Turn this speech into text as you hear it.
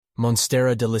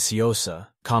Monstera Deliciosa,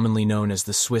 commonly known as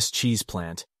the Swiss cheese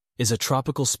plant, is a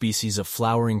tropical species of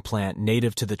flowering plant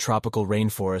native to the tropical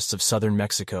rainforests of southern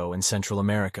Mexico and Central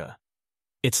America.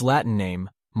 Its Latin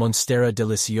name, Monstera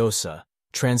Deliciosa,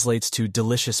 translates to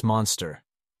delicious monster,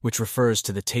 which refers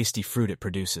to the tasty fruit it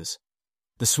produces.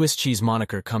 The Swiss cheese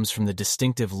moniker comes from the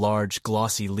distinctive large,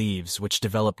 glossy leaves which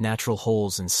develop natural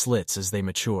holes and slits as they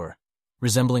mature,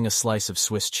 resembling a slice of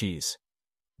Swiss cheese.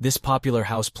 This popular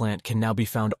houseplant can now be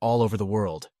found all over the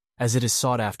world, as it is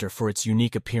sought after for its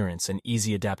unique appearance and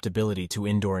easy adaptability to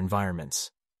indoor environments.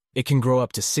 It can grow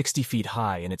up to 60 feet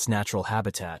high in its natural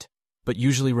habitat, but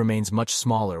usually remains much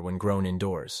smaller when grown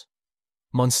indoors.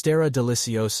 Monstera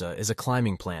Deliciosa is a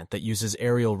climbing plant that uses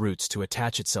aerial roots to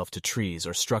attach itself to trees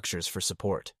or structures for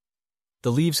support.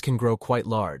 The leaves can grow quite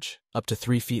large, up to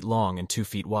 3 feet long and 2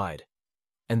 feet wide,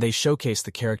 and they showcase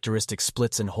the characteristic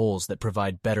splits and holes that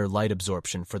provide better light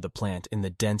absorption for the plant in the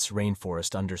dense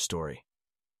rainforest understory.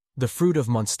 The fruit of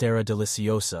Monstera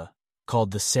Deliciosa,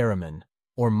 called the ceriman,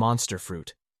 or monster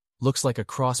fruit, looks like a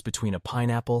cross between a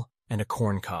pineapple and a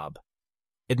corn cob.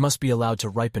 It must be allowed to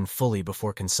ripen fully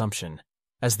before consumption,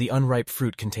 as the unripe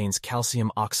fruit contains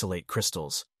calcium oxalate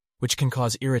crystals, which can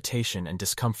cause irritation and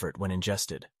discomfort when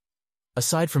ingested.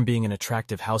 Aside from being an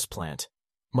attractive houseplant,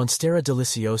 Monstera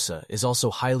Deliciosa is also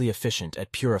highly efficient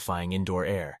at purifying indoor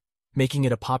air, making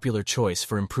it a popular choice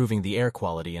for improving the air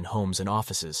quality in homes and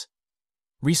offices.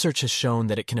 Research has shown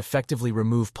that it can effectively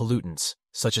remove pollutants,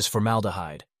 such as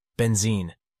formaldehyde,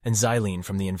 benzene, and xylene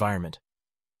from the environment.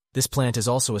 This plant is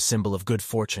also a symbol of good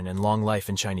fortune and long life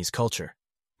in Chinese culture,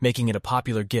 making it a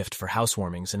popular gift for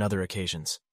housewarmings and other occasions.